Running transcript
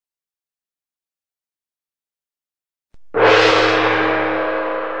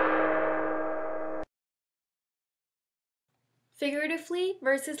Figuratively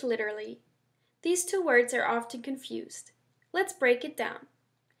versus literally. These two words are often confused. Let's break it down.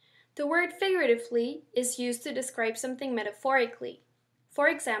 The word figuratively is used to describe something metaphorically. For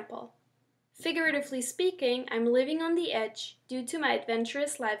example, figuratively speaking, I'm living on the edge due to my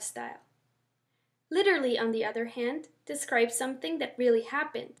adventurous lifestyle. Literally, on the other hand, describes something that really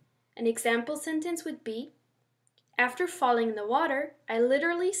happened. An example sentence would be, after falling in the water, I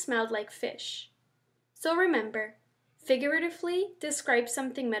literally smelled like fish. So remember, figuratively describes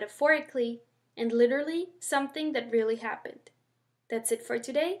something metaphorically, and literally something that really happened. That's it for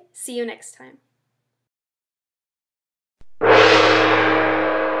today. See you next time.